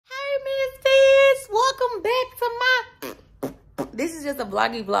is just a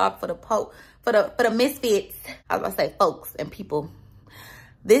vloggy vlog for the misfits. I was gonna say folks and people.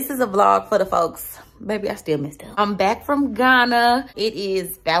 This is a vlog for the folks. Baby, I still messed up. I'm back from Ghana. It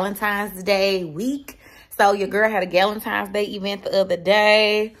is Valentine's Day week. So your girl had a Valentine's Day event the other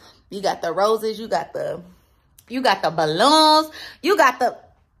day. You got the roses, you got the balloons, you got the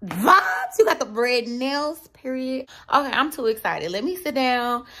vibes, you got the red nails, period. Okay, I'm too excited. Let me sit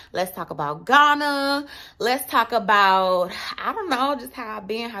down. Let's talk about Ghana. Let's talk about, I don't know, just how I've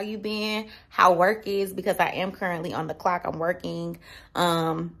been, how you been, how work is, because I am currently on the clock. I'm working.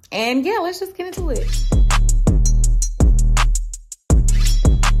 And yeah, let's just get into it.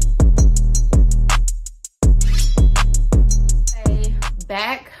 Okay,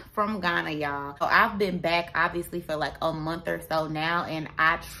 back from Ghana, y'all. So I've been back obviously for like a month or so now, and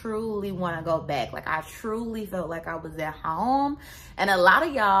I truly want to go back. Like, I truly felt like I was at home, and a lot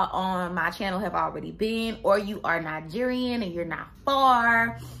of y'all on my channel have already been, or you are Nigerian and you're not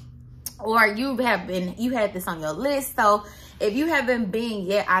far, or you had this on your list. So if you haven't been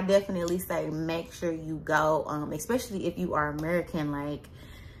yet, I definitely say make sure you go, especially if you are American. Like,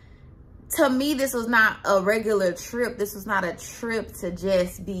 to me, this was not a regular trip. This was not a trip to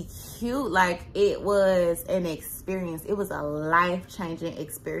just be cute. Like, it was an experience. It was a life-changing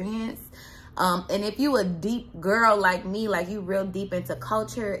experience. And if you a deep girl like me, like you real deep into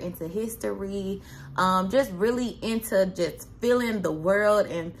culture, into history, just really into just feeling the world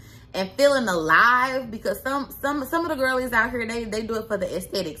and feeling alive, because some of the girlies out here, they do it for the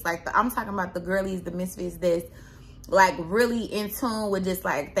aesthetics. Like, I'm talking about the girlies, the misfits that's like really in tune with just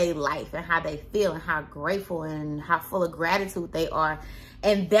like their life and how they feel and how grateful and how full of gratitude they are.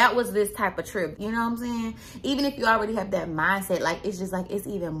 And that was this type of trip, you know what I'm saying? Even if you already have that mindset, like, it's just like, it's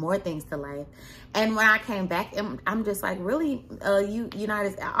even more things to life. And when I came back, I'm just like, really,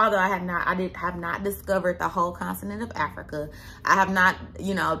 United, although I have not discovered the whole continent of Africa. I have not,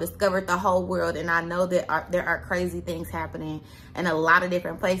 discovered the whole world. And I know that there are crazy things happening in a lot of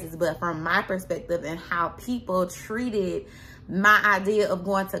different places. But from my perspective and how people treated my idea of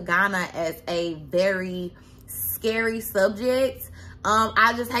going to Ghana as a very scary subject,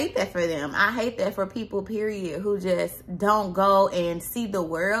 I just hate that for them. I hate that for people, period, who just don't go and see the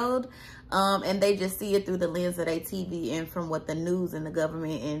world. And they just see it through the lens of their TV and from what the news and the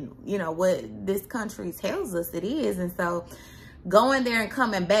government and, what this country tells us it is. And so going there and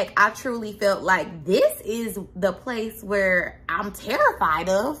coming back, I truly felt like this is the place where I'm terrified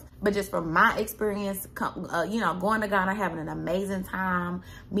of. But just from my experience, going to Ghana, having an amazing time,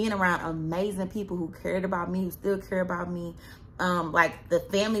 being around amazing people who cared about me, who still care about me. Like the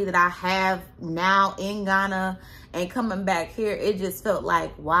family that I have now in Ghana, and coming back here, it just felt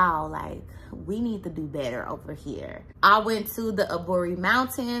like, wow, like we need to do better over here. I went to the Aburi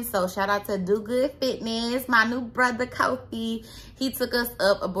Mountains, so shout out to Do Good Fitness, my new brother Kofi. He took us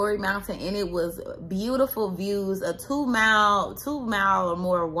up Aburi Mountain, and it was beautiful views, a 2 mile or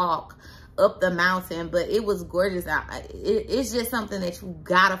more walk up the mountain, but it was gorgeous. It's just something that you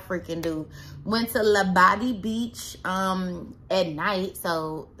gotta freaking do. Went to Labadi Beach at night.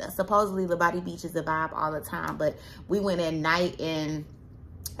 So supposedly Labadi Beach is the vibe all the time, but we went at night and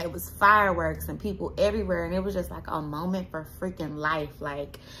it was fireworks and people everywhere, and it was just like a moment for freaking life.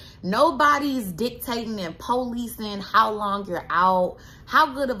 Like, nobody's dictating and policing how long you're out,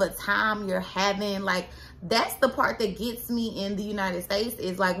 how good of a time you're having. Like, that's the part that gets me in the United States,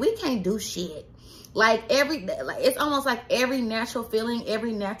 is like, we can't do shit. Like, it's almost like every natural feeling,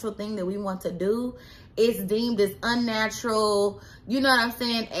 every natural thing that we want to do is deemed as unnatural. You know what I'm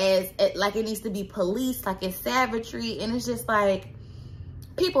saying? As like, it needs to be policed, like it's savagery. And it's just like,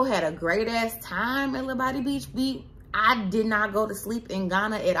 people had a great ass time at Labadi Beach. I did not go to sleep in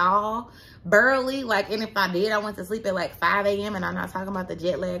Ghana at all. Barely. Like, and if I did, I went to sleep at like 5 a.m. And I'm not talking about the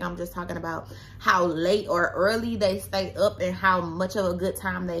jet lag. I'm just talking about how late or early they stay up and how much of a good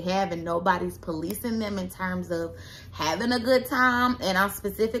time they have. And nobody's policing them in terms of having a good time. And I'm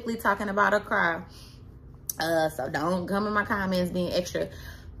specifically talking about Accra. So don't come in my comments being extra.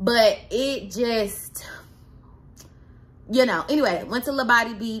 But it just, anyway, went to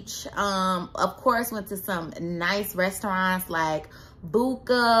Labadi Beach. Of course, went to some nice restaurants like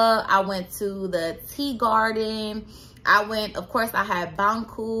Buka. I went to the Tea Garden. Of course, I had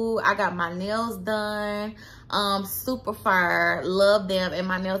Banku. I got my nails done. Super fire. Love them. And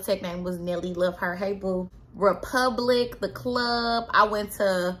my nail tech name was Nelly. Love her. Hey, boo. Republic, the club. I went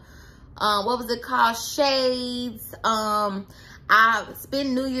to, what was it called? Shades. I spent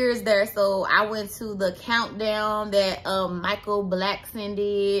New Year's there, so I went to the countdown that Michael Blackson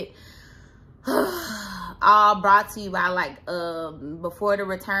did. All brought to you by like Before the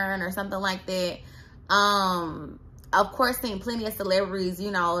Return or something like that. of course, seen plenty of celebrities.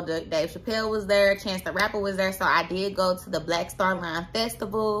 You know, Dave Chappelle was there, Chance the Rapper was there. So I did go to the Black Star Line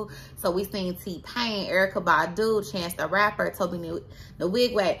Festival. So we seen T-Pain, Erykah Badu, Chance the Rapper, Toby the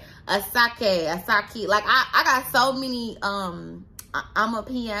Wigway, Asake. Like, I got so many, I'm a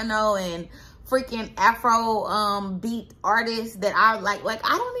piano and freaking Afro beat artists that I like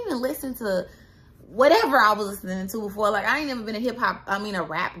I don't even listen to whatever I was listening to before. Like, I ain't never been a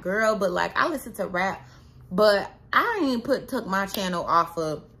rap girl, but like, I listen to rap, but I ain't took my channel off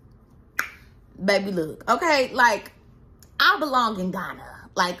of Baby Look. Okay, like, I belong in Ghana.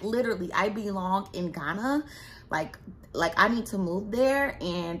 Like, literally, I belong in Ghana. Like I need to move there.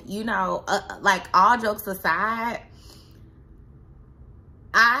 And, you know, like, all jokes aside,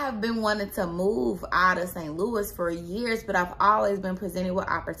 I have been wanting to move out of St. Louis for years, but I've always been presented with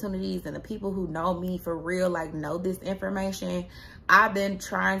opportunities, and the people who know me for real, like, know this information. I've been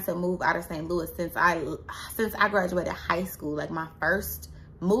trying to move out of St. Louis since I graduated high school. Like, my first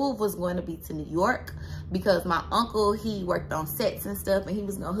move was going to be to New York because my uncle, he worked on sets and stuff, and he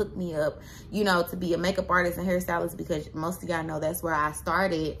was gonna hook me up, you know, to be a makeup artist and hairstylist, because most of y'all know that's where I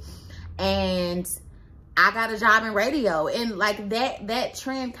started. And I got a job in radio, and like that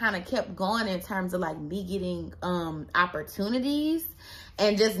trend kind of kept going in terms of like me getting opportunities,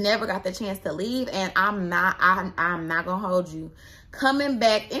 and just never got the chance to leave. And I'm not gonna hold you. Coming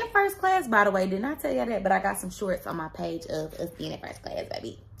back in first class, by the way, did not tell you that, but I got some shorts on my page of us being in first class,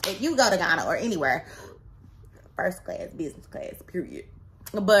 baby. If you go to Ghana or anywhere, first class, business class, period.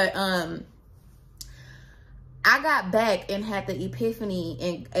 But I got back and had the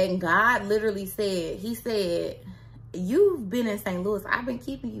epiphany, and God literally said, he said, you've been in St. Louis. I've been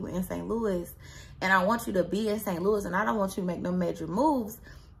keeping you in St. Louis, and I want you to be in St. Louis, and I don't want you to make no major moves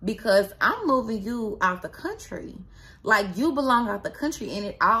because I'm moving you out the country. Like, you belong out the country. And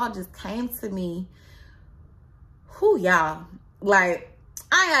it all just came to me. Who y'all? Like,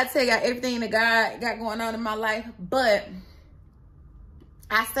 I ain't gotta tell y'all everything that God got going on in my life, but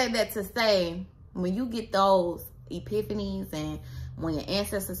I say that to say, when you get those epiphanies and when your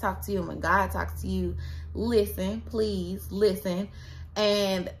ancestors talk to you and when God talks to you, listen, please listen,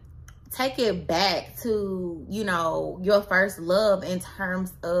 and take it back to, you know, your first love in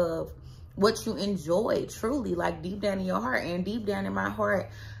terms of what you enjoy truly, like deep down in your heart. And deep down in my heart,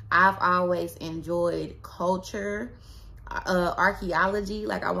 I've always enjoyed culture, archaeology.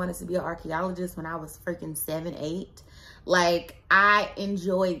 Like, I wanted to be an archaeologist when I was freaking 7, 8. Like, I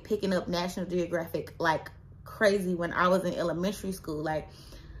enjoyed picking up National Geographic like crazy when I was in elementary school. Like,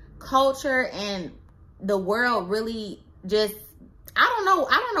 culture and the world really just, I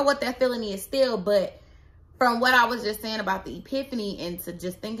don't know what that feeling is still, but from what I was just saying about the epiphany and to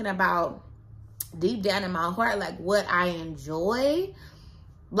just thinking about deep down in my heart, like what I enjoy,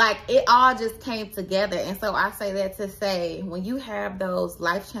 like it all just came together. And so I say that to say, when you have those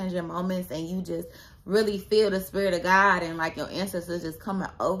life-changing moments and you just really feel the spirit of God and like your ancestors just coming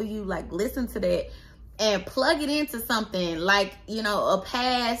over you, like listen to that and plug it into something like, you know, a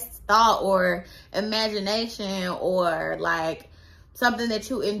past thought or imagination or like something that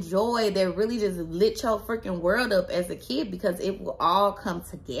you enjoy that really just lit your freaking world up as a kid, because it will all come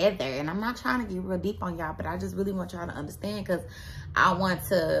together. And I'm not trying to get real deep on y'all, but I just really want y'all to understand, because I want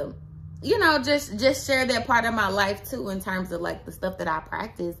to, you know, just share that part of my life too, in terms of like the stuff that I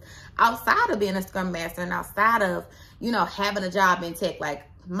practice outside of being a Scrum Master and outside of, you know, having a job in tech. Like,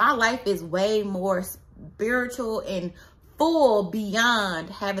 my life is way more spiritual and full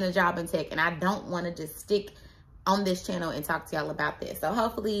beyond having a job in tech. And I don't want to just stick on this channel and talk to y'all about this. So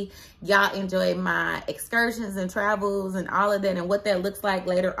hopefully y'all enjoy my excursions and travels and all of that and what that looks like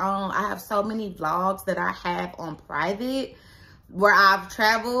later on. I have so many vlogs that I have on private where I've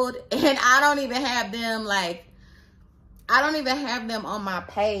traveled, and I don't even have them like, I don't even have them on my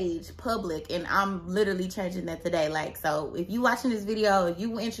page public, and I'm literally changing that today. Like, so if you watching this video, if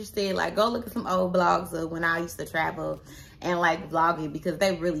you interested, like go look at some old vlogs of when I used to travel and like vlogging, because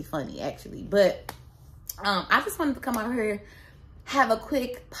they really funny actually. But I just wanted to come over here, have a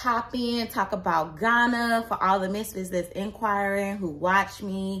quick pop in, talk about Ghana for all the misfits that's inquiring, who watch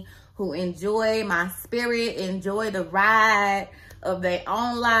me, who enjoy my spirit, enjoy the ride of their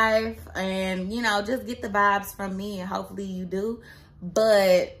own life, and, you know, just get the vibes from me, and hopefully you do.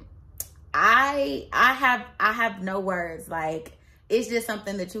 But I have no words. Like, it's just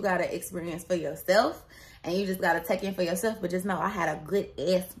something that you got to experience for yourself, and you just got to take in for yourself. But just know I had a good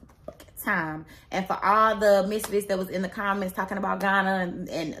ass time. And for all the misfits that was in the comments talking about Ghana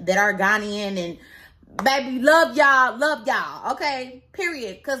and that are Ghanaian, and baby, love y'all, okay,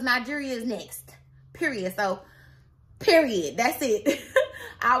 period, because Nigeria is next, period. So Period. That's it.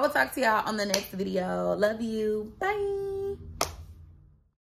 I will talk to y'all on the next video. Love you. Bye.